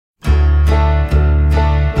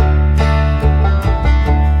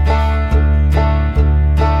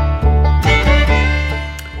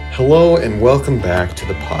Hello and welcome back to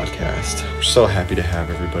the podcast. We're so happy to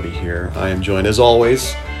have everybody here. I am joined as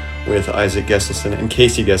always with Isaac Gesselson and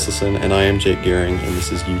Casey Gesselson, and I am Jake Gehring, and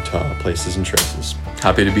this is Utah Places and Traces.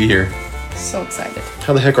 Happy to be here. So excited.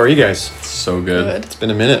 How the heck are you guys? So good. It's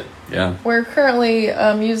been a minute. Yeah. We're currently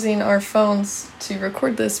using our phones to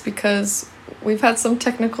record this because we've had some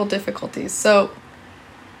technical difficulties. So,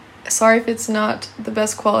 sorry if it's not the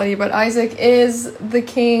best quality, but Isaac is the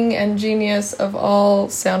king and genius of all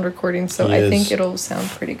sound recording, so I think it'll sound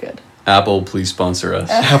pretty good. Apple, please sponsor us.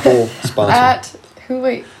 Apple sponsor.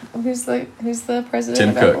 Who's the president Tim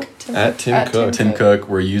of Cook. Apple? Tim Cook. Tim Cook,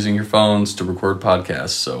 we're using your phones to record podcasts,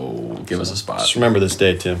 so give us a spot. Just remember this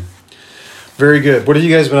day, Tim. Very good. What have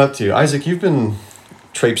you guys been up to? Isaac, you've been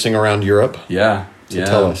traipsing around Europe. Yeah. So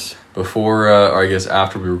tell us. Before, or I guess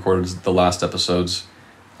after we recorded the last episodes,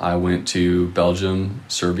 I went to Belgium,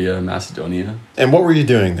 Serbia, and Macedonia. And what were you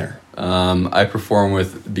doing there? I perform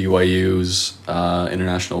with BYU's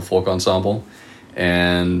International Folk Ensemble,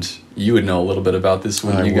 and you would know a little bit about this,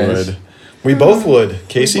 wouldn't you guys? Would. We both would.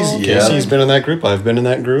 Casey's both. been in that group. I've been in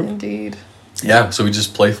that group. Indeed. Yeah, so we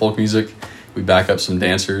just play folk music. We back up some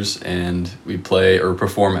dancers, and we play or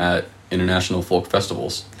perform at international folk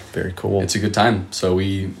festivals. Very cool. It's a good time. So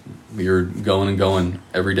we were going and going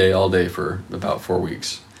every day, all day for about 4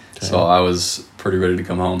 weeks. Okay. So I was pretty ready to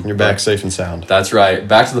come home. You're back safe and sound. That's right.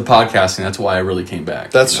 Back to the podcasting. That's why I really came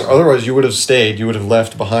back. Otherwise you would have stayed. You would have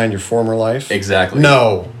left behind your former life. Exactly.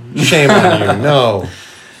 No. Shame on you. No.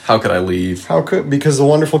 How could I leave? Because the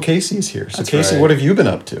wonderful Casey is here. So That's Casey, right. What have you been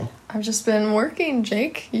up to? I've just been working,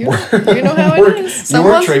 Jake. You know how it is.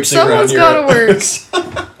 Someone's got to work.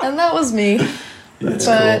 And that was me. That's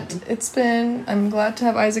cool. I'm glad to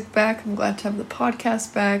have Isaac back. I'm glad to have the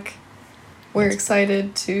podcast back. We're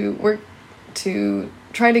excited to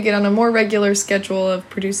try to get on a more regular schedule of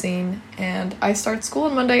producing. And I start school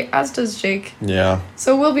on Monday, as does Jake. Yeah.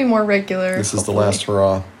 So we'll be more regular. This is the last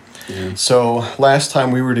hurrah. Yeah. So last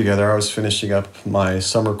time we were together, I was finishing up my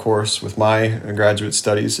summer course with my graduate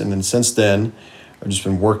studies. And then since then, I've just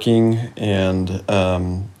been working, and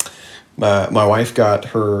my wife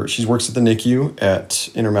she works at the NICU at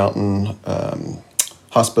Intermountain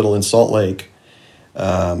Hospital in Salt Lake,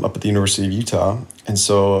 up at the University of Utah. And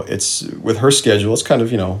so it's with her schedule, it's kind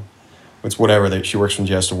of, it's whatever that she works when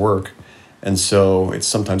she has to work. And so it's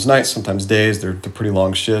sometimes nights, sometimes days. They're pretty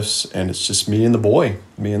long shifts, and it's just me and the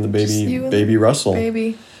baby Russell.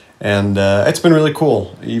 Baby. And it's been really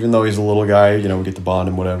cool. Even though he's a little guy, we get to bond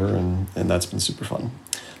and whatever, and that's been super fun.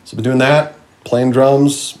 So I've been doing that, playing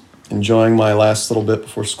drums, enjoying my last little bit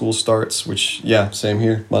before school starts, which, same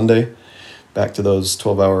here, Monday. Back to those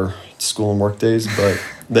 12-hour school and work days, but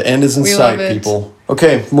the end is in sight, people.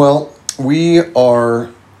 Okay, well, we are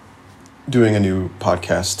doing a new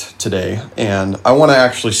podcast today, and I want to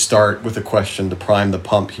actually start with a question to prime the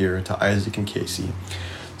pump here to Isaac and Casey.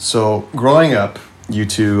 So, growing up, you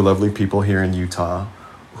two lovely people here in Utah,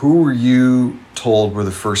 who were you told were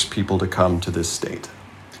the first people to come to this state?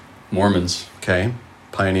 Mormons. Okay.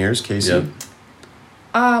 Pioneers, Casey? Yep.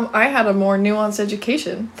 I had a more nuanced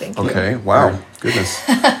education, thank you. Okay, wow, goodness.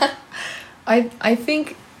 I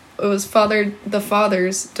think it was the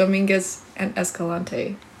fathers, Dominguez and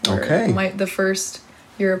Escalante. Okay. The first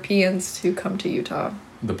Europeans to come to Utah.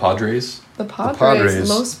 The Padres? The Padres.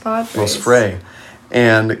 Los Padres. Los Frey.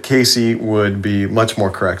 And Casey would be much more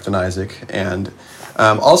correct than Isaac. And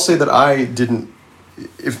I'll say that I didn't...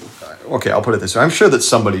 I'll put it this way. I'm sure that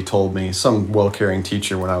somebody told me, some well-caring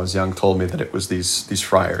teacher when I was young told me that it was these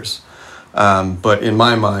friars. But in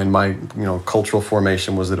my mind, my cultural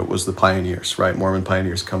formation was that it was the pioneers, right? Mormon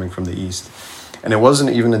pioneers coming from the east. And it wasn't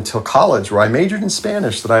even until college, where I majored in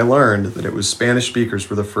Spanish, that I learned that it was Spanish speakers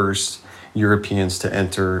were the first Europeans to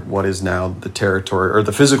enter what is now the territory, or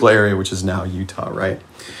the physical area, which is now Utah, right?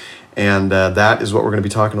 And that is what we're going to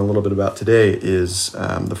be talking a little bit about today, is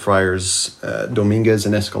the friars Dominguez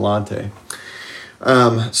and Escalante.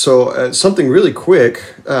 So something really quick,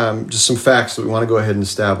 just some facts that we want to go ahead and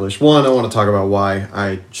establish. One, I want to talk about why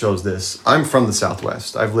I chose this. I'm from the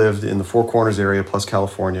Southwest. I've lived in the Four Corners area plus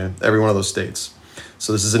California, every one of those states.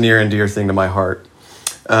 So this is a near and dear thing to my heart.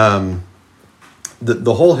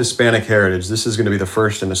 The whole Hispanic heritage, this is going to be the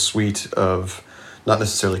first in a suite of not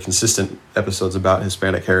necessarily consistent episodes about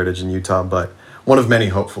Hispanic heritage in Utah, but one of many,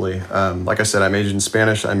 hopefully. Like I said, I majored in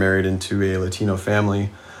Spanish. I married into a Latino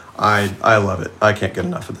family. I love it. I can't get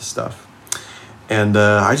enough of this stuff. And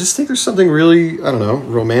I just think there's something really,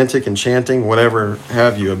 romantic, enchanting, whatever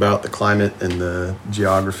have you, about the climate and the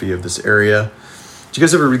geography of this area. Did you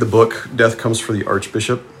guys ever read the book Death Comes for the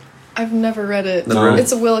Archbishop? I've never read it. No.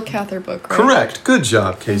 It's a Willa Cather book, right? Correct. Good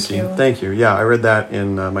job, Casey. Thank you. Yeah, I read that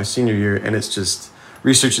in my senior year, and it's just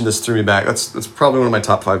researching this threw me back. That's probably one of my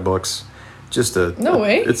top 5 books. Just No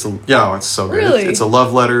way. It's so good. Really? It's a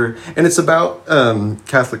love letter, and it's about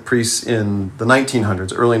Catholic priests in the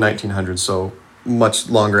 1900s, early 1900s, so much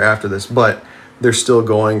longer after this, but they're still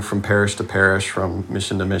going from parish to parish, from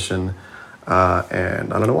mission to mission,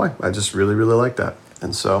 and I don't know why. I just really, really like that,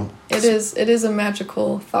 and so it is a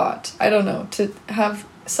magical thought. I don't know, to have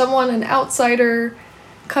someone, an outsider,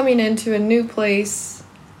 coming into a new place.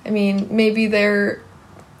 I mean, maybe their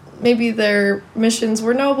missions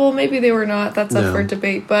were noble, maybe they were not. That's up for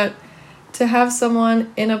debate. But to have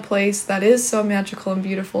someone in a place that is so magical and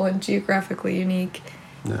beautiful and geographically unique,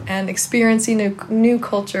 and experiencing a new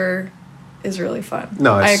culture is really fun.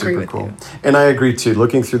 No, it's I agree super with cool. you. And I agree too,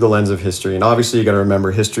 looking through the lens of history. And obviously you got to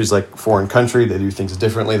remember, history's like foreign country. They do things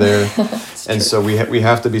differently there. And so we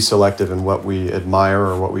have to be selective in what we admire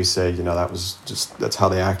or what we say, that's how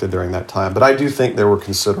they acted during that time. But I do think there were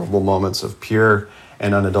considerable moments of pure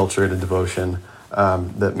and unadulterated devotion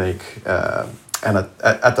that make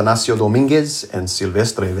Atanasio Dominguez and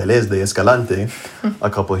Silvestre Vélez de Escalante a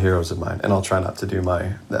couple of heroes of mine. And I'll try not to do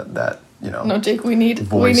No, Jake, we need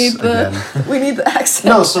the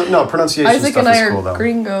accent. No, pronunciation Isaac stuff and I is cool are though.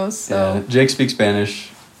 gringos, so Yeah, Jake speaks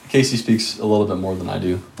Spanish. Casey speaks a little bit more than I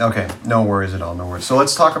do. Okay, no worries at all, no worries. So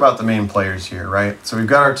let's talk about the main players here, right? So we've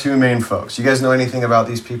got our 2 main folks. You guys know anything about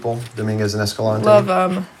these people, Dominguez and Escalante?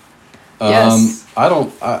 love yes.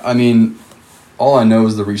 I mean, all I know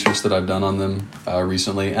is the research that I've done on them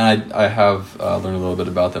recently, and I have learned a little bit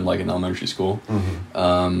about them, like in elementary school.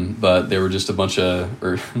 Mm-hmm. But they were just not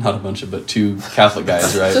a bunch of, but 2 Catholic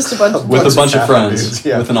guys, right? Just a bunch with a bunch of friends, dudes,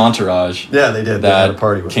 yeah. with an entourage. Yeah, they did. They That had a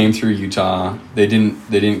party with came through Utah. They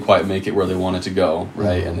didn't quite make it where they wanted to go,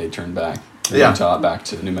 right? And they turned back from Utah back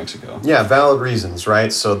to New Mexico. Yeah, valid reasons,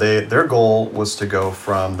 right? So their goal was to go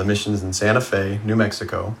from the missions in Santa Fe, New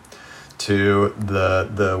Mexico, to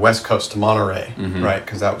the west coast, to Monterey, right?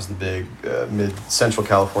 Because that was the big mid-central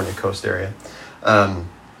California coast area.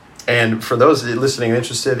 And for those listening and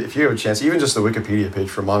interested, if you have a chance, even just the Wikipedia page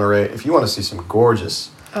for Monterey, if you want to see some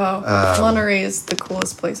gorgeous... Monterey is the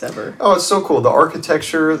coolest place ever. Oh, it's so cool. The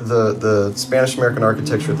architecture, the Spanish-American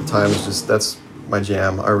architecture at the time is just, that's my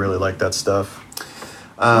jam. I really like that stuff.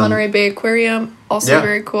 Monterey Bay Aquarium, also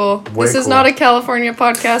very cool. This is cool. not a California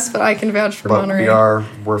podcast, but I can vouch for But Monterey.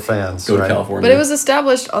 we're fans. Go to right? California. But it was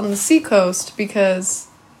established on the seacoast because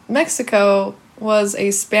Mexico was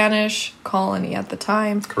a Spanish colony at the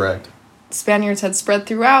time. Correct. Spaniards had spread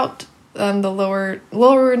throughout the lower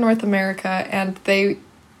North America, and they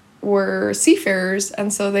were seafarers,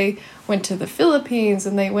 and so they went to the Philippines,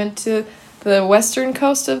 and they went to the western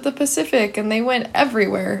coast of the Pacific, and they went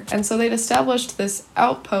everywhere. And so they'd established this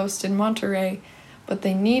outpost in Monterey, but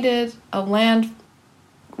they needed a land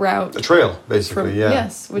route. A trail, basically,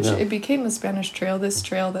 Yes, which it became the Spanish Trail, this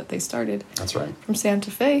trail that they started. That's right. From Santa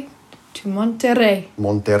Fe to Monterrey.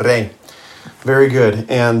 Monterrey. Very good.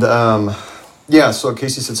 And so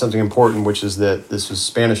Casey said something important, which is that this was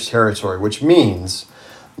Spanish territory, which means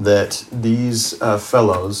that these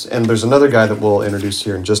fellows, and there's another guy that we'll introduce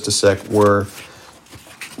here in just a sec, were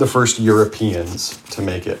the first Europeans to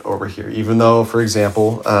make it over here. Even though, for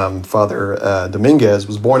example, Father Dominguez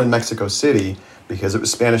was born in Mexico City because it was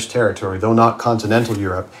Spanish territory, though not continental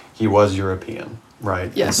Europe, he was European,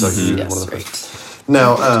 right? Yes, and so he was yes, one of the right. first.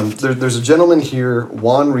 Now, there's a gentleman here,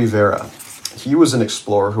 Juan Rivera. He was an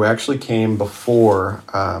explorer who actually came before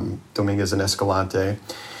Dominguez and Escalante.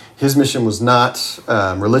 His mission was not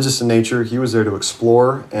religious in nature. He was there to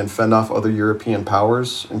explore and fend off other European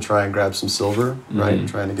powers and try and grab some silver, right?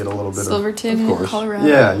 Trying to get a little bit Silverton, of course. Colorado.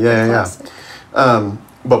 Yeah.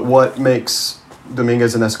 But what makes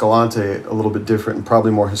Dominguez and Escalante a little bit different and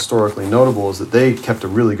probably more historically notable is that they kept a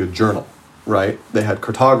really good journal, right? They had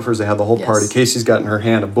cartographers. They had the whole party. Casey's got in her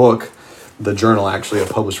hand a book, the journal, actually a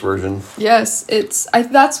published version. Yes,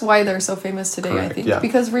 that's why they're so famous today. Correct, I think yeah.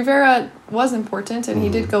 because Rivera was important, and he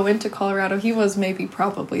did go into Colorado. He was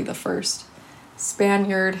probably the first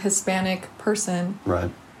Spaniard Hispanic person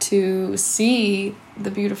to see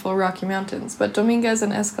the beautiful Rocky Mountains. But Dominguez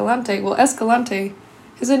and Escalante,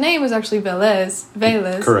 his name is actually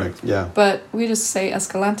Vélez. Correct, yeah. But we just say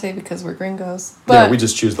Escalante because we're gringos. But we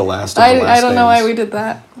just choose the last of the last I don't know why names. we did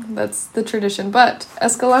that. That's the tradition. But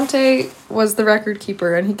Escalante was the record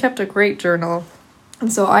keeper, and he kept a great journal.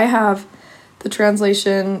 And so I have the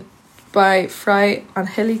translation by Fray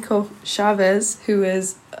Angelico Chavez, who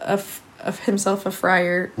is himself a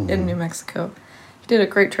friar in New Mexico. He did a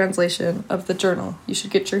great translation of the journal. You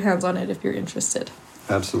should get your hands on it if you're interested.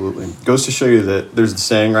 Absolutely. Goes to show you that there's the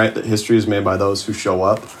saying, right, that history is made by those who show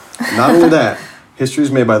up. Not only that, history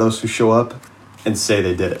is made by those who show up and say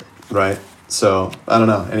they did it, right? So, I don't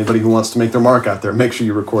know. Anybody who wants to make their mark out there, make sure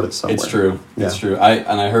you record it somewhere. It's true. Yeah. It's true.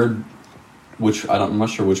 I heard I'm not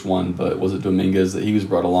sure which one, but was it Dominguez that he was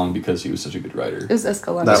brought along because he was such a good writer? It was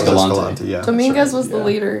Escalante. That was Escalante. Escalante, yeah. Dominguez was the Yeah.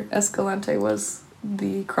 leader. Escalante was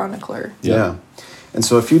the chronicler. Yeah. And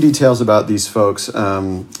so a few details about these folks.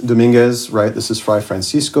 Dominguez, right? This is Fray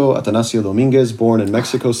Francisco Atanasio Dominguez, born in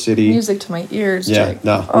Mexico City. Music to my ears, Yeah, Jake.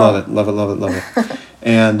 no, love it.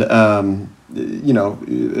 And, you know,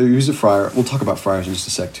 he was a friar. We'll talk about friars in just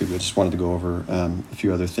a sec, too, but I just wanted to go over a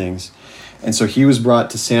few other things. And so he was brought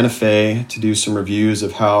to Santa Fe to do some reviews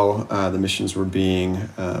of how the missions were being,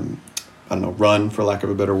 run, for lack of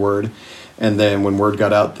a better word. And then when word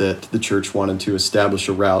got out that the church wanted to establish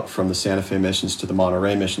a route from the Santa Fe missions to the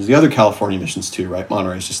Monterey missions, the other California missions too, right?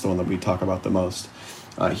 Monterey is just the one that we talk about the most.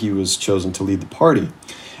 He was chosen to lead the party.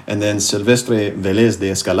 And then Silvestre Vélez de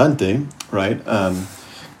Escalante, right?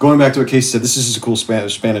 Going back to what Casey said, this is just a cool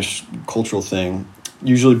Spanish cultural thing.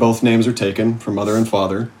 Usually both names are taken from mother and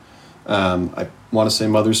father. I want to say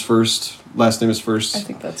mother's first, last name is first. I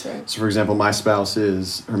think that's right. So, for example, my spouse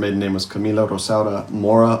her maiden name was Camila Rosaura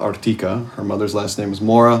Mora Artica. Her mother's last name is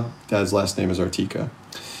Mora. Dad's last name is Artica.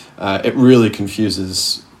 It really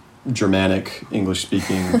confuses Germanic,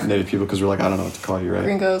 English-speaking native people because we're like, I don't know what to call you, right?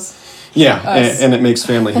 Gringos. Yeah, and it makes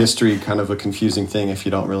family history kind of a confusing thing if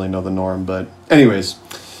you don't really know the norm. But anyways,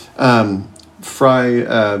 Fray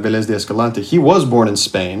Vélez de Escalante, he was born in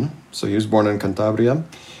Spain. So he was born in Cantabria.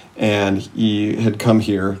 And he had come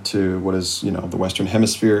here to what is, the Western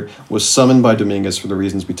Hemisphere, was summoned by Dominguez for the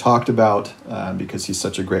reasons we talked about, because he's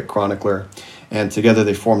such a great chronicler. And together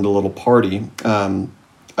they formed a little party.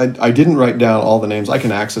 I didn't write down all the names. I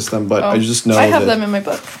can access them, but I just know I have them in my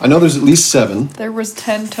book. I know there's at least 7. There was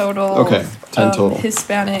 10 total. Okay, 10 total.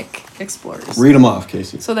 Hispanic explorers. Read them off,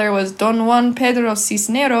 Casey. So there was Don Juan Pedro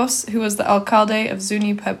Cisneros, who was the alcalde of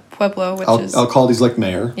Zuni Pueblo, which is... Alcalde's like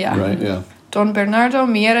mayor, Yeah. right? Yeah. Don Bernardo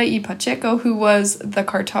Miera y Pacheco, who was the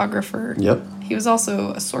cartographer. Yep. He was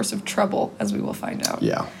also a source of trouble, as we will find out.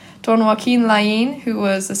 Yeah. Don Joaquin Lain, who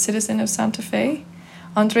was a citizen of Santa Fe.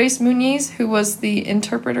 Andres Muniz, who was the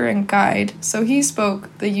interpreter and guide. So he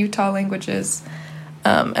spoke the Utah languages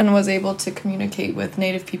and was able to communicate with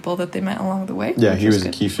native people that they met along the way. Yeah, he was a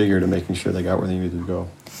key figure to making sure they got where they needed to go.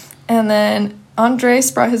 And then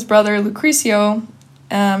Andres brought his brother Lucrecio,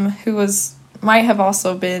 who might have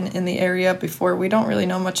also been in the area before. We don't really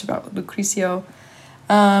know much about Lucrecio.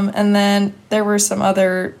 And then there were some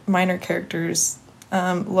other minor characters.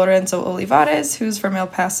 Lorenzo Olivares, who's from El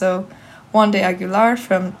Paso, Juan de Aguilar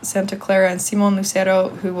from Santa Clara, and Simon Lucero,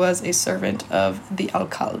 who was a servant of the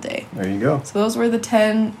alcalde. There you go. So those were the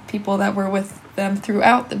 10 people that were with them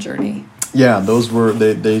throughout the journey. Yeah, those were,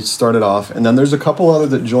 they started off, and then there's a couple other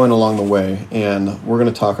that join along the way, and we're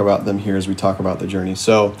going to talk about them here as we talk about the journey.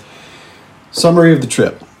 So, summary of the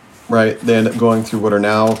trip, right? They end up going through what are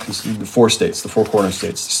now the 4 states, the 4 corner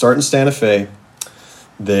states. They start in Santa Fe,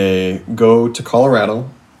 they go to Colorado,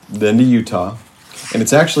 then to Utah, and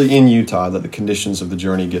it's actually in Utah that the conditions of the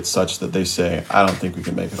journey get such that they say, I don't think we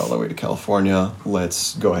can make it all the way to California,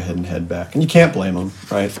 let's go ahead and head back. And you can't blame them,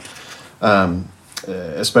 right?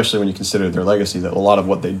 Especially when you consider their legacy, that a lot of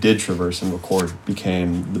what they did traverse and record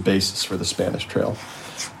became the basis for the Spanish Trail.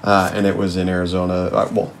 And it was in Arizona.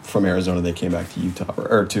 From Arizona they came back to Utah,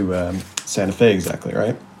 or to Santa Fe, exactly,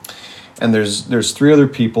 right? And there's 3 other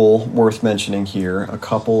people worth mentioning here. A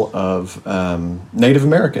couple of Native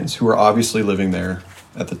Americans who were obviously living there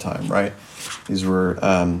at the time, right? These were,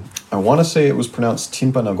 I want to say it was pronounced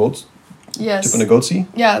Timpanagots. Yes. Timpanagotsi?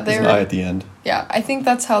 Yeah, there's an I at the end. Yeah, I think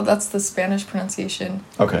that's the Spanish pronunciation.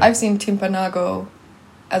 Okay. I've seen Timpanago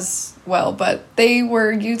as well, but they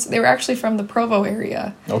were actually from the Provo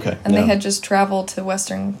area. Okay. And they had just traveled to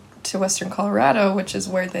western Colorado, which is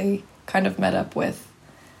where they kind of met up with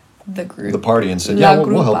the group. The party, and said,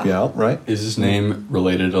 we'll help you out, right? Is this name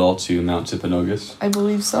related at all to Mount Timpanogos? I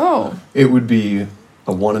believe so. It would be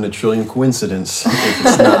a 1 in a trillion coincidence if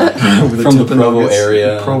it's not. From the Provo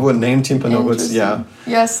area. Provo named Timpanogos, yeah.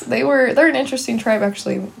 Yes, they're an interesting tribe,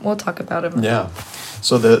 actually. We'll talk about them. Yeah.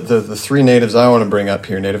 So the 3 natives I want to bring up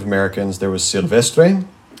here, Native Americans, there was Silvestre,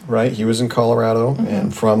 right? He was in Colorado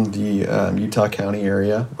and from the Utah County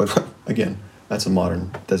area. But again, that's a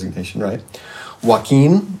modern designation, right?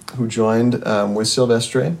 Joaquin, who joined with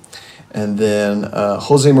Silvestre. And then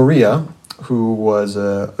Jose Maria, who was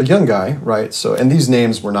a young guy, right? So, and these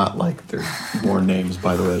names were not like their born names,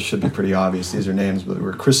 by the way. It should be pretty obvious. These are names that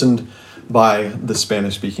were christened by the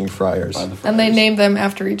Spanish-speaking friars. And they named them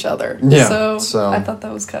after each other. Yeah, So I thought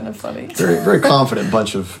that was kind of funny. Very, very confident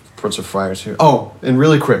bunch of friars here. Oh, and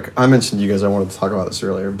really quick, I mentioned to you guys I wanted to talk about this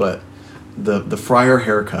earlier, but the friar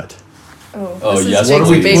haircut. Yes.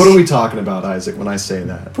 What are we talking about, Isaac, when I say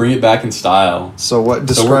that? Bring it back in style. So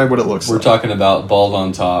describe what it looks like. We're talking about bald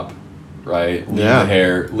on top, right?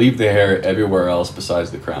 Leave the hair everywhere else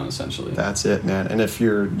besides the crown, essentially. That's it, man. And if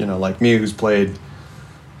you're, like me, who's played,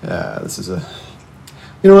 this is a,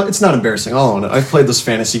 it's not embarrassing. I'll own it. I've played those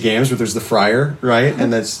fantasy games where there's the friar, right?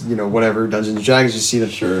 And that's, whatever, Dungeons and Dragons, you see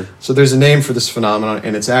that. Sure. So there's a name for this phenomenon,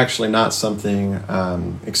 and it's actually not something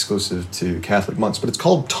exclusive to Catholic monks, but it's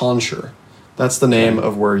called tonsure. That's the name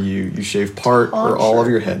of where you shave part or all of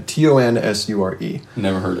your head. Tonsure.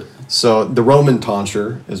 Never heard it. So the Roman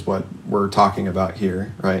tonsure is what we're talking about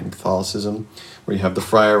here, right, in Catholicism, where you have the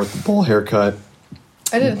friar with the bowl haircut.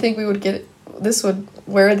 I didn't think we would get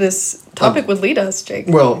where this topic would lead us, Jake.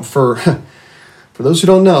 Well, for those who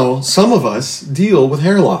don't know, some of us deal with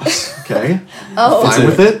hair loss, okay? Fine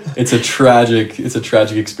with it. It's a tragic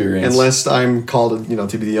experience. Unless I'm called,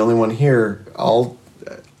 to be the only one here,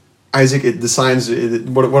 Isaac, the signs,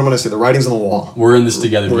 what am I going to say? The writing's on the wall. We're in this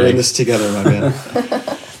together, We're in this together, my man.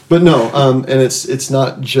 But no, and it's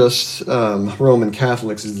not just Roman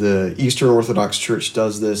Catholics. The Eastern Orthodox Church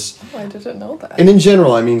does this. Oh, I didn't know that. And in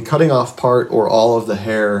general, cutting off part or all of the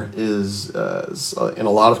hair is, in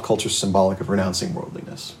a lot of cultures, symbolic of renouncing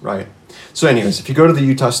worldliness, right? So anyways, if you go to the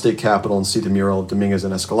Utah State Capitol and see the mural Dominguez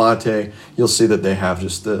and Escalante, you'll see that they have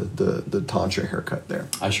just the tonsure haircut there.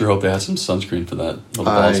 I sure hope they have some sunscreen for that little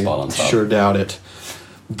bald spot on top. I sure doubt it.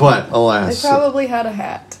 But alas. They probably had a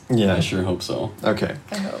hat. Yeah. I sure hope so. Okay.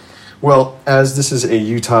 I hope. Well, as this is a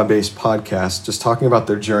Utah-based podcast, just talking about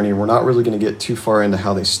their journey, we're not really going to get too far into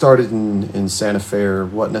how they started in Santa Fe or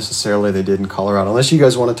what necessarily they did in Colorado, unless you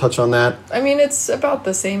guys want to touch on that. It's about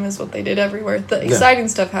the same as what they did everywhere. The exciting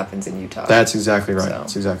stuff happens in Utah. That's exactly right.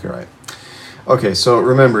 That's exactly right. Okay, so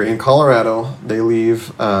remember, in Colorado, they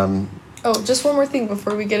leave... just one more thing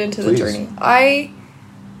before we get into Please. The journey.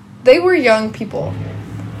 They were young people.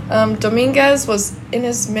 Dominguez was in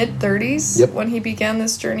his mid-30s when he began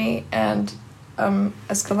this journey, and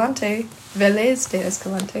Escalante, Velez de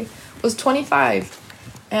Escalante, was 25.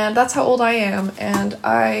 And that's how old I am, and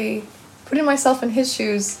putting myself in his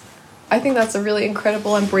shoes, I think that's a really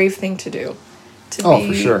incredible and brave thing to do.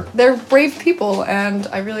 For sure. They're brave people, and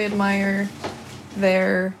I really admire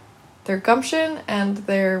their gumption and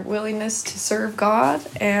their willingness to serve God,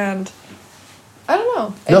 and... I don't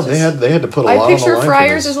know. They had to put a lot on the line. I picture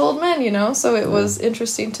friars as old men, so it was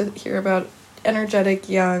interesting to hear about energetic,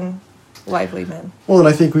 young, lively men. Well, and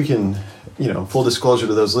I think we can, full disclosure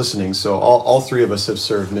to those listening, so all three of us have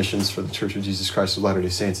served missions for the Church of Jesus Christ of Latter-day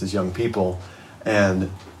Saints as young people,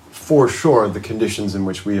 and for sure the conditions in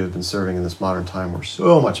which we have been serving in this modern time were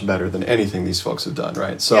so much better than anything these folks have done,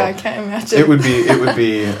 right? So yeah, I can't imagine. It would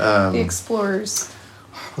be the explorers.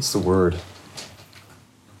 What's the word?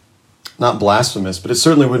 Not blasphemous, but it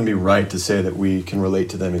certainly wouldn't be right to say that we can relate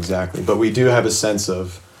to them exactly. But we do have a sense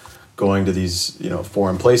of going to these,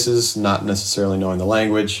 foreign places, not necessarily knowing the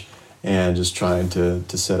language, and just trying to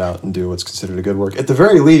set out and do what's considered a good work. At the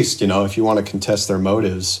very least, if you want to contest their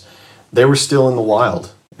motives, they were still in the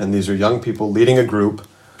wild. And these are young people leading a group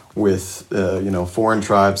with, foreign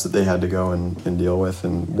tribes that they had to go and deal with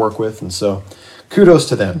and work with. And so kudos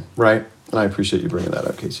to them, right? And I appreciate you bringing that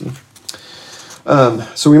up, Casey.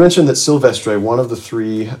 So we mentioned that Silvestre, one of the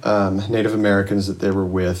three Native Americans that they were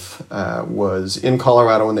with, was in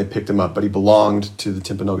Colorado when they picked him up, but he belonged to the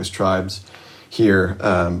Timpanogos tribes here.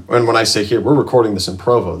 And when I say here, we're recording this in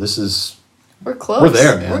Provo. We're close. We're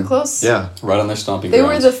there, man. We're close. Yeah. Right on their stomping grounds. They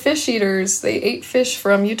grounds. were the fish eaters. They ate fish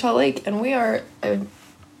from Utah Lake, and we are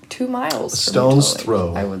 2 miles from stone's Utah throw.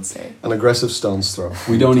 Lake, I would say. An aggressive stone's throw.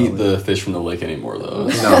 We don't eat the fish from the lake anymore, though.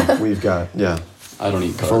 No, we've got, I don't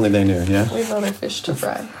eat carp. If only they knew, yeah? We have other fish to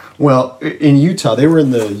fry. Well, in Utah, they were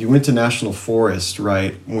in the Uinta National Forest,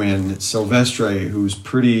 right, when Silvestre, who's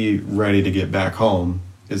pretty ready to get back home,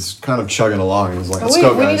 is kind of chugging along. He's like, let's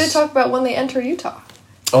go, guys. We need to talk about when they enter Utah.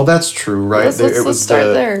 Oh, that's true, right? Let's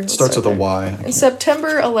start there. It starts with a Y. On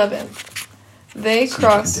September 11th, they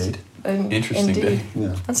crossed... Interesting day.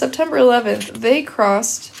 Yeah. On September 11th, they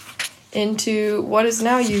crossed into what is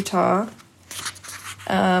now Utah,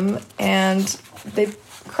 and they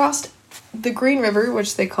crossed the Green River,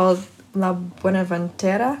 which they called La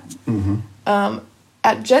Buenaventura,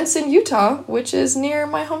 at Jensen, Utah, which is near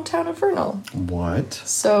my hometown of Vernal. What?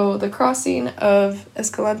 So the crossing of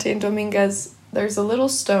Escalante and Dominguez, there's a little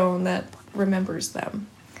stone that remembers them.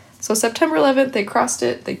 So September 11th, they crossed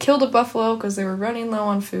it. They killed a buffalo because they were running low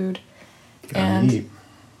on food. And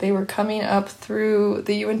they were coming up through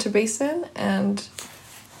the Uinta Basin, and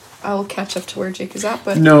I'll catch up to where Jake is at.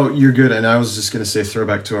 But no, you're good. And I was just going to say,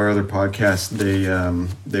 throwback to our other podcast,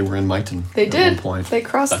 they were in Mighton. They did. One point. They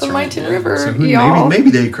crossed the Mighton River. So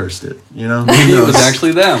maybe they cursed it. You know, it was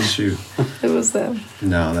actually them. Shoot, it was them.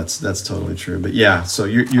 No, that's totally true. But yeah, so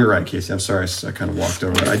you're right, Casey. I'm sorry, I kind of walked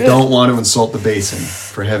over it. I don't want to insult the basin,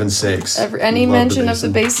 for heaven's sakes. Any mention of the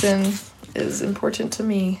basin is important to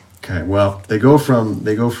me. Okay, well, they go from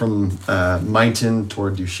Mighton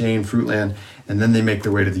toward Duchesne, Fruitland, and then they make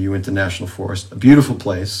their way to the Uinta National Forest, a beautiful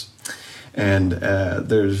place. And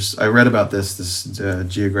I read about this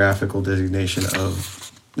geographical designation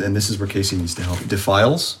of, and this is where Casey needs to help,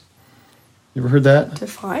 defiles. You ever heard that?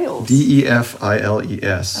 Defiles.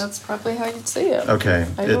 Defiles. That's probably how you'd say it. Okay,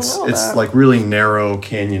 it's like really narrow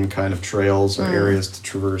canyon kind of trails or areas to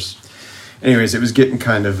traverse. Anyways, it was getting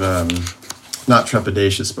kind of not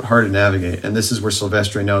trepidatious, but hard to navigate. And this is where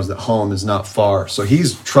Silvestre knows that home is not far, so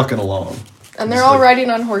he's trucking along. And they're all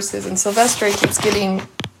riding on horses, and Silvestre keeps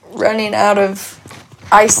running out of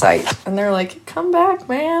eyesight, and they're like, "Come back,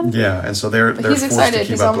 man!" Yeah, and so they're he's excited. To keep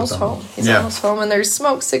he's up almost with them. home. He's almost home, and there's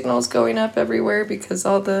smoke signals going up everywhere because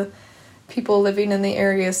all the people living in the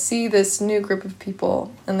area see this new group of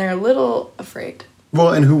people, and they're a little afraid.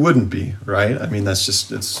 Well, and who wouldn't be, right? I mean,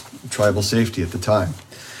 it's tribal safety at the time.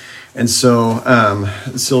 And so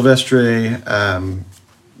Silvestre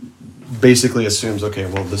basically assumes, okay,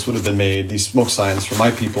 well, this would have been made, these smoke signs for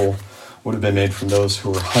my people would have been made from those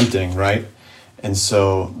who were hunting, right? And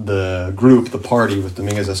so the group, the party with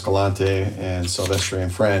Dominguez Escalante and Silvestre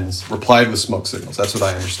and friends replied with smoke signals. That's what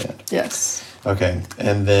I understand. Yes. Okay.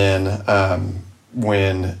 And then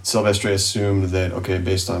when Silvestre assumed that, okay,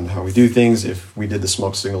 based on how we do things, if we did the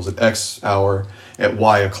smoke signals at X hour, at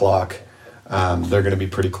Y o'clock, they're going to be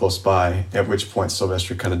pretty close by, at which point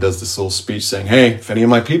Silvestre kind of does this little speech saying, hey, if any of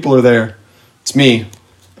my people are there, it's me,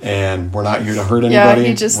 and we're not here to hurt anybody. Yeah,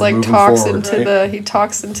 he just talks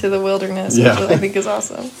into the wilderness, which I think is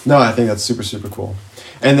awesome. No, I think that's super, super cool.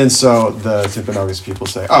 And then so the Timpanogos people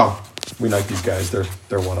say, oh, we like these guys,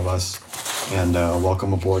 they're one of us, and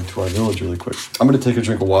welcome aboard to our village really quick. I'm going to take a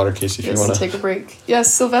drink of water, Casey, if you want to take a break.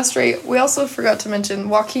 Yes, Silvestre, we also forgot to mention,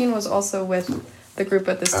 Joaquin was also with the group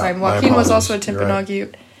at this time. Joaquin was also a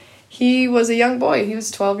Timpanogute. Right. He was a young boy. He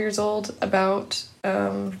was 12 years old,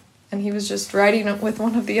 and he was just riding with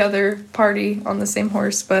one of the other party on the same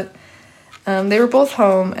horse. But they were both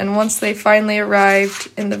home, and once they finally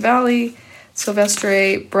arrived in the valley,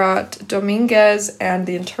 Silvestre brought Dominguez and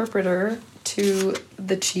the interpreter to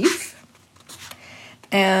the chief.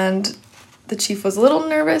 And the chief was a little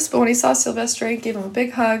nervous, but when he saw Silvestre, gave him a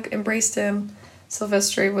big hug, embraced him.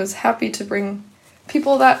 Silvestre was happy to bring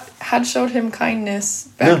people that had showed him kindness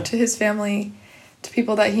back to his family, to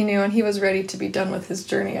people that he knew, and he was ready to be done with his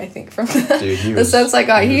journey, I think, from the sense I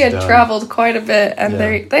got. He had traveled quite a bit, and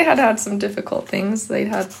they had some difficult things. They'd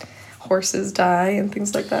had horses die and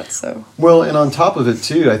things like that. So well, and on top of it,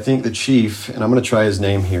 too, I think the chief, and I'm going to try his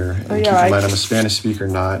name here, and keep in mind I'm a Spanish speaker,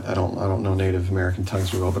 I don't know Native American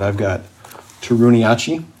tongues very well, but I've got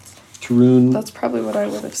Turuniachi. That's probably what I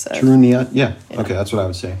would have said. Yeah. Okay, that's what I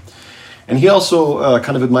would say. And he also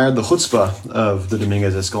kind of admired the chutzpah of the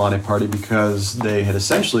Dominguez Escalante party because they had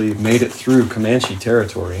essentially made it through Comanche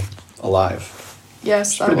territory alive.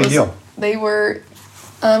 Yes, that was a pretty big deal. They were,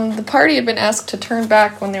 the party had been asked to turn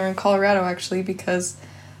back when they were in Colorado, actually, because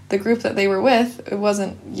the group that they were with, it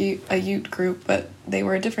wasn't a Ute group, but they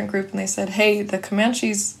were a different group, and they said, hey, the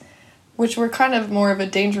Comanches, which were kind of more of a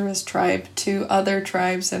dangerous tribe to other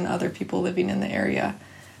tribes and other people living in the area,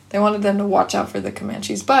 they wanted them to watch out for the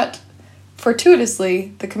Comanches, but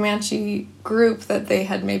fortuitously, the Comanche group that they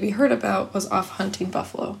had maybe heard about was off hunting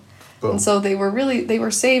buffalo. Boom. And so they were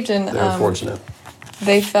saved, and they were fortunate.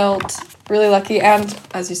 They felt really lucky, and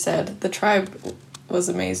as you said, the tribe was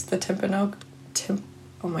amazed. The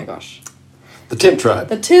oh my gosh. The Timp tribe.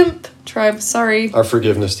 The Timp tribe, sorry. Our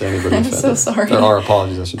forgiveness to anybody I'm so sorry. Or our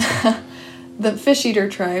apologies, I should say. The Fish Eater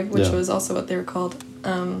tribe, which was also what they were called,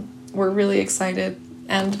 were really excited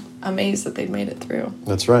and amazed that they'd made it through.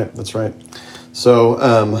 That's right.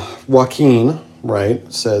 So Joaquin,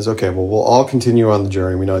 right, says, okay, well, we'll all continue on the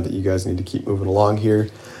journey. We know that you guys need to keep moving along here.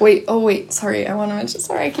 Wait, sorry, I want to mention,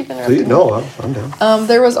 sorry, I keep interrupting. Please, no, I'm down.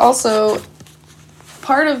 There was also,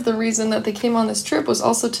 part of the reason that they came on this trip was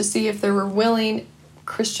also to see if there were willing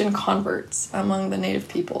Christian converts among the native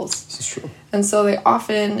peoples. This is true. And so they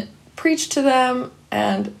often preached to them,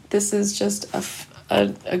 and this is just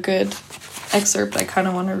a good excerpt I kind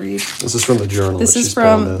of want to read. This is from the journal. This is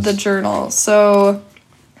from the journal. So,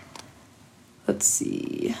 let's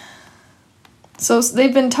see. So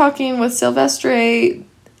they've been talking with Silvestre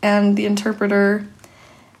and the interpreter,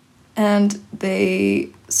 and they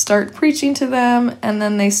start preaching to them, and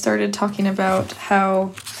then they started talking about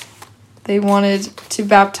how they wanted to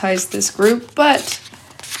baptize this group, but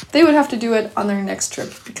they would have to do it on their next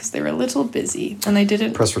trip because they were a little busy, and they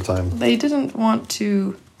didn't press for time. They didn't want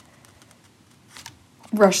to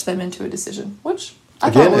rush them into a decision, which I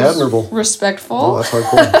thought was admirable, respectful. Oh, that's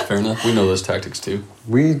hardcore. Fair enough. We know those tactics too.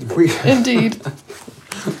 We Indeed.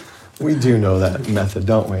 we do know that method,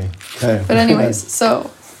 don't we? Okay. But anyways, so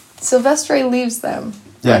Silvestre leaves them.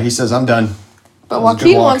 Yeah, he says, I'm done. But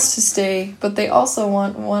Joaquin wants to stay, but they also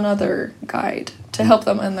want one other guide to help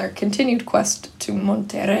them in their continued quest to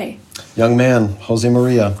Monterrey. Young man, Jose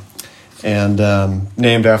Maria, and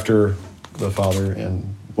named after the father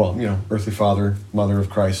and, earthly father, mother of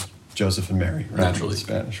Christ, Joseph and Mary. Right? Naturally. In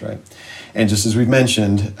Spanish, right? And just as we've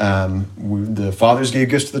mentioned, the fathers gave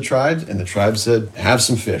gifts to the tribe, and the tribe said, have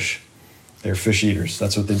some fish. They're fish eaters.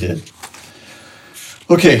 That's what they did.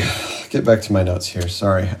 Okay, get back to my notes here.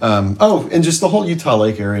 Sorry. And just the whole Utah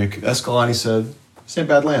Lake area. Escalante said, this ain't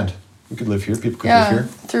bad land. We could live here. People could live here.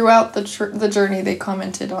 Throughout the journey, they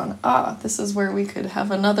commented on, this is where we could have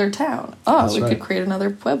another town. We could create another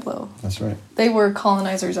pueblo. That's right. They were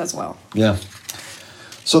colonizers as well. Yeah.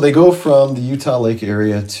 So they go from the Utah Lake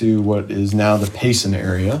area to what is now the Payson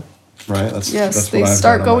area, right? That's they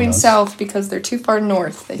start going south because they're too far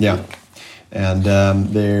north, they think. And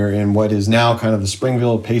they're in what is now kind of the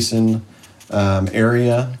Springville, Payson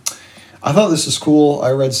area. I thought this was cool.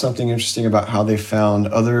 I read something interesting about how they found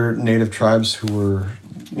other native tribes who were,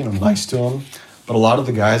 nice to them. But a lot of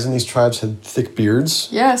the guys in these tribes had thick beards.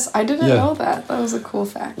 Yes, I didn't know that. That was a cool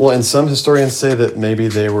fact. Well, and some historians say that maybe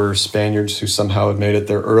they were Spaniards who somehow had made it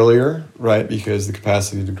there earlier, right? Because the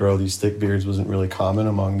capacity to grow these thick beards wasn't really common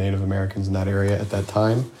among Native Americans in that area at that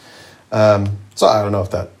time. So I don't know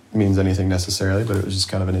if that means anything necessarily, but it was just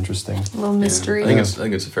kind of an interesting little mystery. I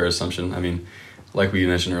think it's a fair assumption. I mean, like we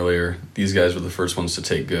mentioned earlier, these guys were the first ones to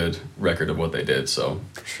take good record of what they did. So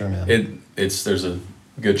for sure, man. There's a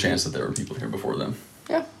good chance that there were people here before them.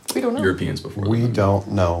 Yeah, we don't know. Europeans before them. We don't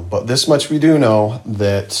know, but this much we do know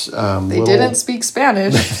that they didn't speak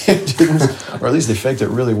Spanish. They didn't, or at least they faked it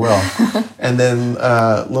really well. And then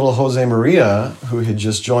little Jose Maria, who had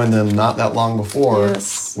just joined them not that long before,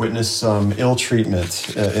 witnessed some ill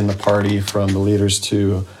treatment in the party from the leaders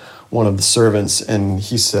to one of the servants, and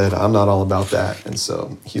he said, I'm not all about that, and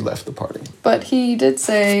so he left the party. But he did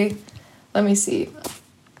say, let me see,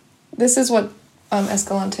 this is what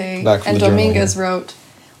Escalante and Dominguez wrote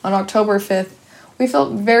on October 5th. We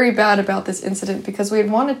felt very bad about this incident because we had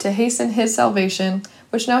wanted to hasten his salvation,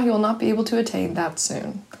 which now he will not be able to attain that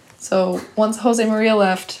soon. So once Jose Maria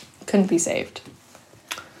left, couldn't be saved.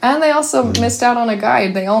 And they also missed out on a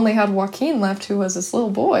guide. They only had Joaquin left, who was this little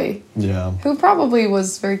boy. Yeah. Who probably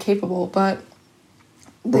was very capable, but...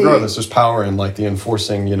 Regardless, there's power in, the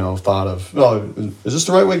enforcing, thought of, is this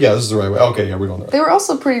the right way? Yeah, this is the right way. Okay, yeah, we're going there. They were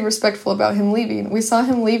also pretty respectful about him leaving. We saw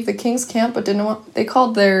him leave the King's Camp, but didn't want... They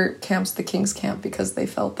called their camps the King's Camp because they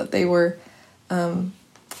felt that they were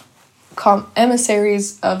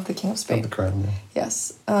emissaries of the King of Spain. Of the crown, yeah.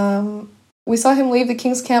 Yes. We saw him leave the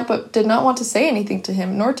King's Camp, but did not want to say anything to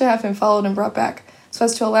him, nor to have him followed and brought back, so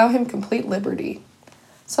as to allow him complete liberty.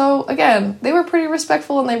 So, again, they were pretty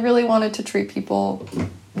respectful, and they really wanted to treat people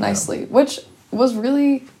nicely, which was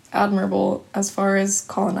really admirable as far as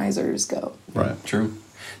colonizers go. Right, true.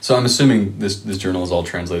 So I'm assuming this journal is all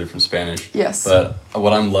translated from Spanish. Yes. But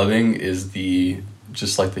what I'm loving is the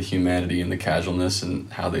humanity and the casualness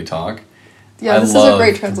and how they talk. Yeah, this is a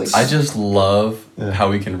great translation. I just love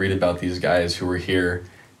how we can read about these guys who were here,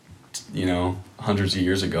 hundreds of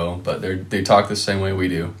years ago, but they talk the same way we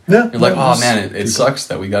do. Yeah. You're like, oh man, it sucks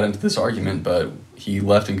that we got into this argument, but he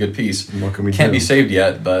left in good peace. What can we Can't do? be saved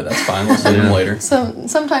yet, but that's fine. We'll save him later.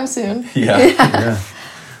 Sometime soon. Yeah.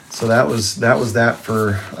 So that was that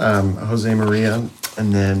for Jose Maria,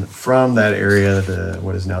 and then from that area,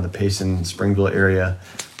 what is now the Payson Springville area,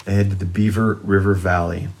 they head to the Beaver River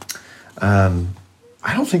Valley.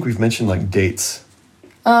 I don't think we've mentioned dates.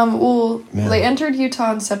 They entered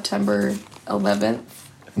Utah on September 11th.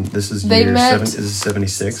 And this is year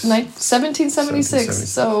 76? 1776.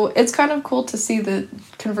 So it's kind of cool to see the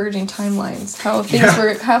converging timelines, how things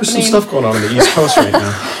were happening. There's some stuff going on the East Coast right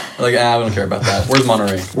now. I don't care about that. Where's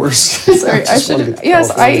Monterey? Sorry, I should.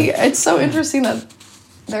 Yes, it's so interesting that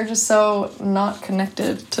they're just so not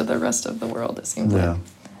connected to the rest of the world, it seems like.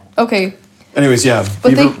 Okay. Anyways,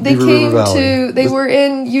 But they came to... They were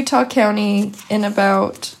in Utah County in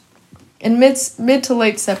about in mid to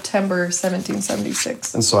late September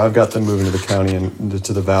 1776. And so I've got them moving to the county and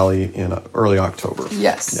to the valley in early October.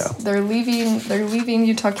 Yes. Yeah. They're leaving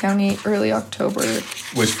Utah County early October.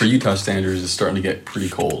 Which for Utah standards is starting to get pretty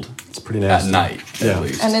cold. It's pretty nasty. At night, at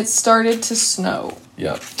least. And it started to snow.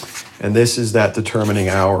 Yep. And this is that determining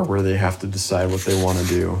hour where they have to decide what they want to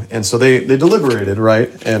do. And so they deliberated, right?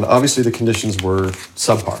 And obviously the conditions were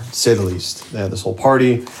subpar, to say the least. They had this whole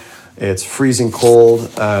party. It's freezing cold.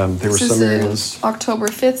 There were some areas. October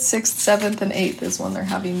 5th, 6th, 7th, and 8th is when they're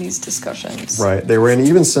having these discussions. Right. They were in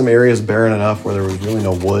even some areas barren enough where there was really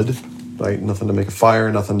no wood, right? Nothing to make a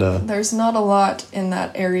fire, nothing to... There's not a lot in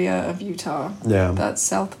that area of Utah. Yeah. That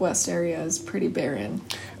southwest area is pretty barren.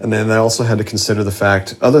 And then they also had to consider the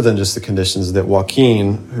fact, other than just the conditions, that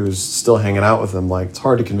Joaquin, who's still hanging out with them, like, it's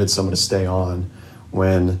hard to convince someone to stay on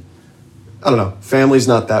when, I don't know, family's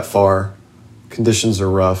not that far, conditions are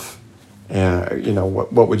rough. And, you know,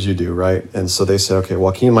 what would you do, right? And so they said, okay,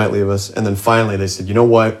 Joaquin might leave us. And then finally they said, you know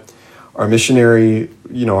what? Our missionary,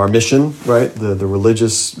 our mission, right? The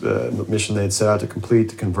religious mission they had set out to complete,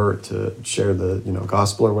 to convert, to share the,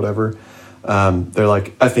 gospel or whatever. They're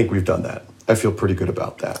like, I think we've done that. I feel pretty good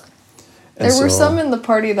about that. And there were some in the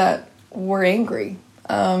party that were angry,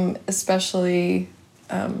 especially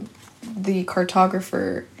the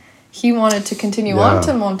cartographer. He wanted to continue on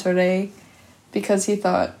to Monterrey, because he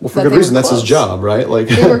thought, well, for good reason, that's his job, right? Like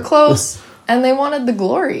they were close, and they wanted the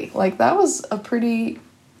glory. Like, that was a pretty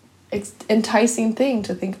enticing thing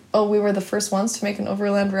to think. Oh, we were the first ones to make an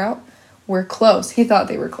overland route. We're close. He thought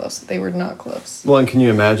they were close. They were not close. Well, and can you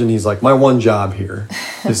imagine? He's like, my one job here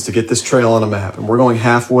is to get this trail on a map, and we're going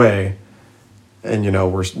halfway, and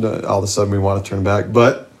we're all of a sudden we want to turn back,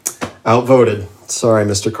 but outvoted. Sorry,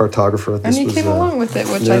 Mr. Cartographer. And he came along with it,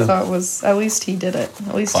 which I thought was, at least he did it.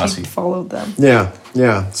 At least he followed them.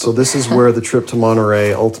 Yeah. So this is where the trip to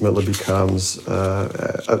Monterey ultimately becomes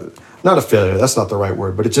not a failure. That's not the right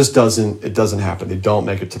word, but it just doesn't happen. They don't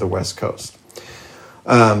make it to the West Coast.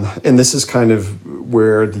 And this is kind of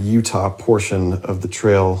where the Utah portion of the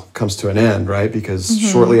trail comes to an end, right? Because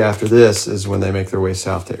shortly after this is when they make their way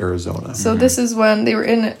south to Arizona. So this is when they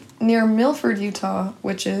were near Milford, Utah,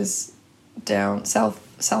 which is down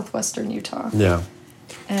southwestern Utah. Yeah.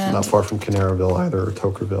 And not far from Canaryville either, or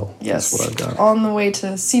Tokerville. Yes. That's what I've got. On the way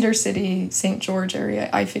to Cedar City, St. George area,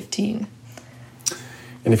 I-15.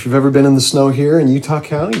 And if you've ever been in the snow here in Utah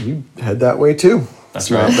County, you head that way too. That's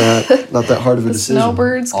right. Not that hard of a decision.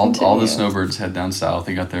 Snowbirds all the snowbirds head down south.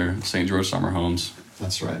 They got their St. George summer homes.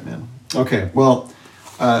 That's right, man. Okay, well,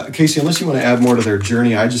 Casey, unless you want to add more to their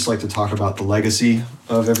journey, I'd just like to talk about the legacy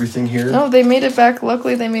of everything here. No, they made it back.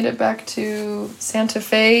 Luckily, they made it back to Santa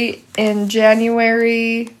Fe in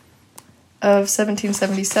January of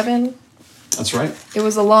 1777. That's right. It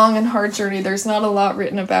was a long and hard journey. There's not a lot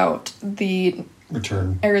written about the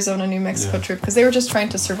return Arizona-New Mexico trip, because they were just trying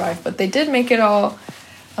to survive. But they did make it all.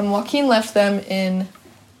 Joaquin left them in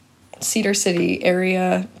Cedar City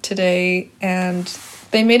area today, and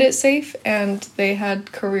they made it safe, and they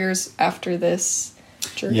had careers after this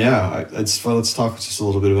journey. Yeah, let's talk just a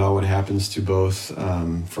little bit about what happens to both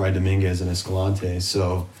Fray Dominguez and Escalante.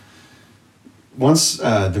 So once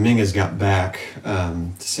Dominguez got back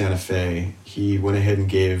to Santa Fe, he went ahead and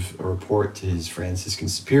gave a report to his Franciscan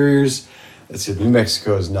superiors that said New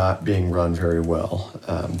Mexico is not being run very well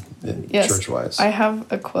church-wise. I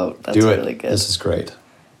have a quote that's really good. This is great.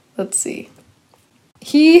 Let's see.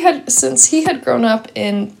 Since he had grown up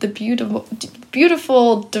in the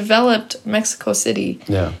beautiful, developed Mexico City,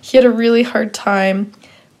 he had a really hard time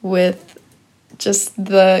with just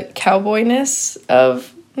the cowboyness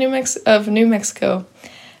of New Mexico.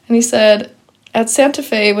 And he said, at Santa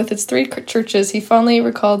Fe, with its 3 churches, he fondly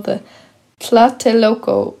recalled the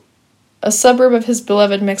Tlatelolco, a suburb of his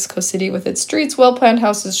beloved Mexico City, with its streets, well-planned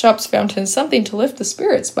houses, shops, fountains, something to lift the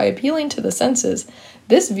spirits by appealing to the senses.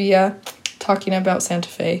 This villa, talking about Santa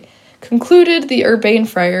Fe, concluded the urbane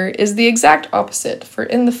friar, is the exact opposite, for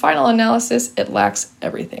in the final analysis, it lacks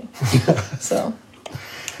everything. So,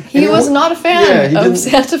 he was not a fan of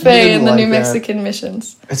Santa Fe and the New Mexican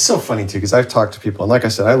missions. It's so funny, too, because I've talked to people, and like I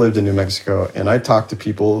said, I lived in New Mexico, and I talked to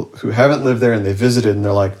people who haven't lived there, and they visited, and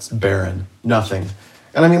they're like, it's barren, nothing.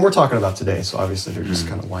 And I mean, we're talking about today, so obviously they're just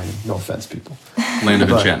kind of whining. No offense, people. Land of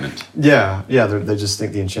enchantment. Yeah, they just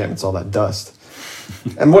think the enchantment's all that dust.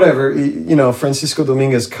 And whatever, Francisco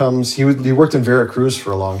Dominguez comes, he worked in Veracruz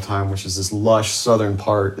for a long time, which is this lush southern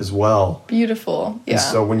part as well. Beautiful, yeah. And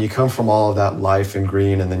so when you come from all of that life and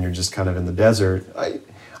green, and then you're just kind of in the desert,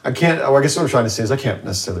 I guess what I'm trying to say is I can't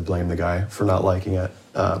necessarily blame the guy for not liking it.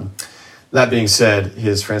 That being said,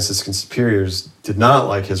 his Franciscan superiors did not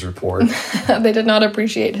like his report. They did not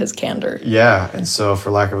appreciate his candor. Yeah, and so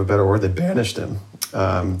for lack of a better word, they banished him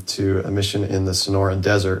to a mission in the Sonoran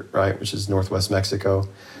Desert, right, which is northwest Mexico,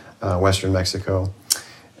 western Mexico.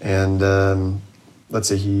 And let's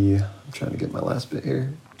see, I'm trying to get my last bit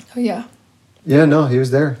here. Oh, yeah. Yeah, no, he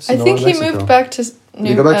was there. I think he moved back to... Did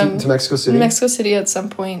he go back to Mexico City? Mexico City at some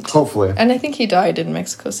point. Hopefully. And I think he died in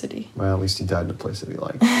Mexico City. Well, at least he died in a place that he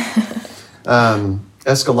liked.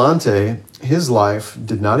 Escalante, his life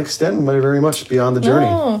did not extend very much beyond the journey.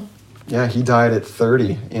 No. Yeah, he died at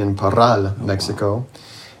 30 in Parral, Mexico. Wow.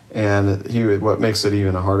 And what makes it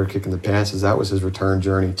even a harder kick in the pants is that was his return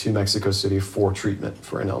journey to Mexico City for treatment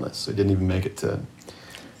for an illness. So he didn't even make it to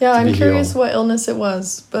Yeah, I'm curious what illness it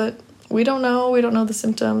was, but we don't know. We don't know the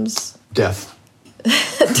symptoms. Death.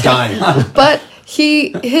 Dying. But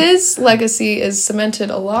his legacy is cemented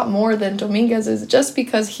a lot more than Dominguez's, just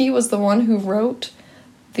because he was the one who wrote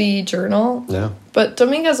the journal. Yeah. But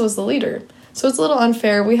Dominguez was the leader. So it's a little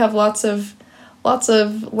unfair. We have lots of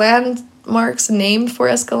landmarks named for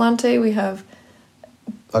Escalante. I've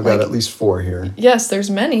got at least 4 here. Yes, there's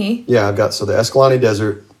many. Yeah, I've got the Escalante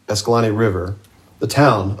Desert, Escalante River, the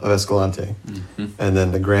town of Escalante, and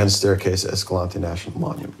then the Grand Staircase Escalante National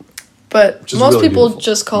Monument. But most really people beautiful.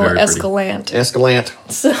 just call it Escalante. Escalante.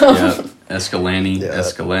 So. Yeah, Escalante,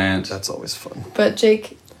 Escalante. That's always fun. But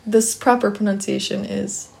Jake, this proper pronunciation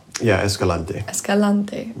is... Yeah, Escalante.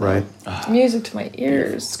 Escalante. Right. Music to my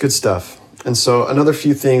ears. It's good stuff. And so another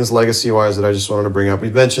few things legacy-wise that I just wanted to bring up. We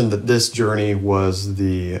mentioned that this journey was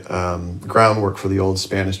the groundwork for the old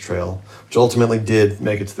Spanish Trail, which ultimately did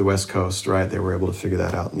make it to the West Coast, right? They were able to figure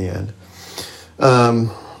that out in the end.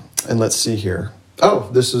 And let's see here.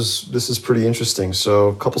 Oh, this is pretty interesting. So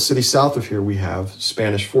a couple cities south of here, we have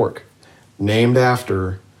Spanish Fork, named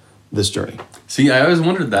after this journey. See, I always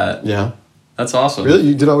wondered that. Yeah. That's awesome. Really?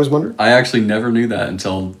 You did always wonder? I actually never knew that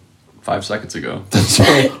until 5 seconds ago.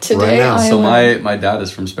 Today, right now. So my dad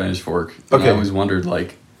is from Spanish Fork. And Okay. I always wondered,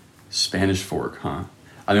 Spanish Fork, huh?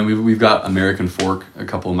 I mean, we've got American Fork a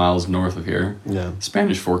couple of miles north of here. Yeah.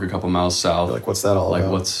 Spanish Fork a couple of miles south. What's that all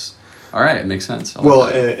about? All right, it makes sense.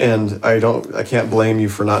 And I can't blame you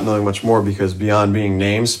for not knowing much more, because beyond being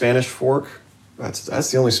named Spanish Fork,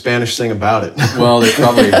 that's the only Spanish thing about it. Well, they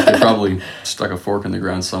probably stuck a fork in the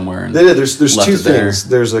ground somewhere. And they did. There's left two it there. things.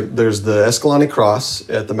 There's the Escalante Cross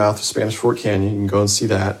at the mouth of Spanish Fork Canyon. You can go and see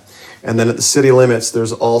that. And then at the city limits,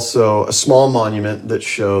 there's also a small monument that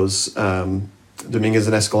shows Dominguez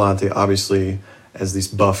and Escalante, obviously, as these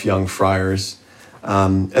buff young friars.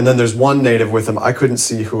 And then there's one native with them. I couldn't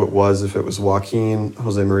see who it was, if it was Joaquin,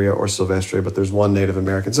 Jose Maria, or Silvestre, but there's one Native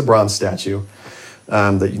American. It's a bronze statue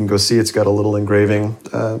that you can go see. It's got a little engraving,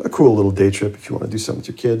 a cool little day trip if you want to do something with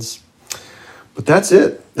your kids. But that's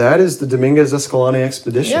it. That is the Dominguez Escalante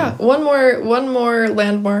expedition. Yeah, one more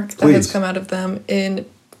landmark that Please. has come out of them.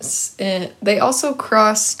 They also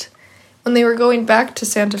crossed, when they were going back to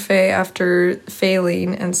Santa Fe after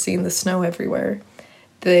failing and seeing the snow everywhere,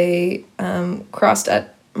 they crossed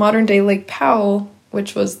at modern-day Lake Powell,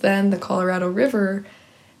 which was then the Colorado River,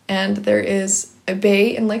 and there is a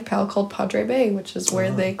bay in Lake Powell called Padre Bay, which is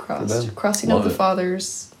where they crossed, crossing of the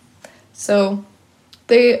fathers. So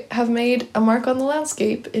they have made a mark on the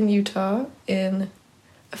landscape in Utah in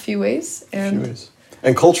a few ways. And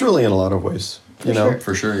culturally in a lot of ways.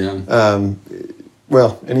 For sure, yeah.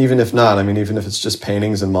 Well, and even if not, even if it's just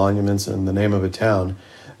paintings and monuments and the name of a town,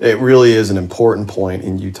 it really is an important point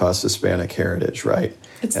in Utah's Hispanic heritage, right?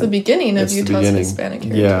 It's the beginning of Utah's Hispanic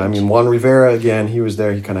heritage. Yeah, Juan Rivera, again, he was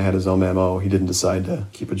there. He kind of had his own memo. He didn't decide to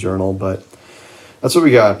keep a journal, but that's what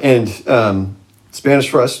we got. And Spanish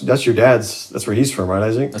for us, that's your dad's, that's where he's from, right,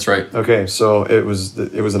 Isaac? That's right. Okay, so it was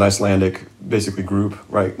an Icelandic, basically, group,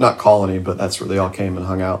 right? Not colony, but that's where they all came and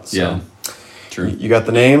hung out. So yeah, true. You got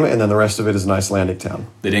the name, and then the rest of it is an Icelandic town.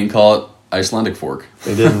 They didn't call it Icelandic Fork.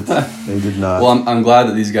 They didn't. They did not. Well, I'm glad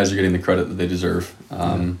that these guys are getting the credit that they deserve.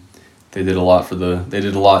 They did a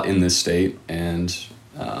lot in this state, and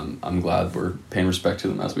I'm glad we're paying respect to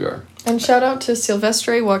them as we are. And shout out to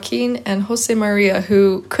Silvestre, Joaquin, and Jose Maria,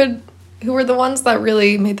 who were the ones that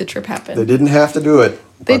really made the trip happen. They didn't have to do it.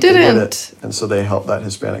 They didn't. They did it. And so they helped that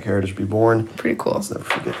Hispanic heritage be born. Pretty cool. Let's never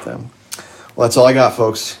forget them. Well, that's all I got,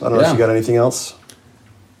 folks. I don't know if you got anything else.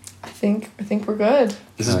 I think we're good.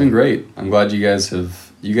 This has been great. I'm glad you guys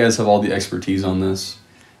have all the expertise on this.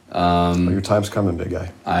 Your time's coming, big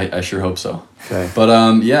guy. I sure hope so. Okay.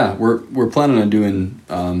 But yeah, we're planning on doing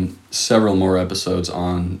several more episodes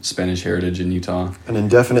on Spanish heritage in Utah. An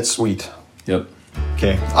indefinite suite. Yep.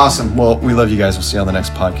 Okay. Awesome. Well, we love you guys. We'll see you on the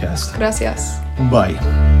next podcast. Gracias.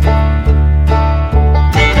 Bye.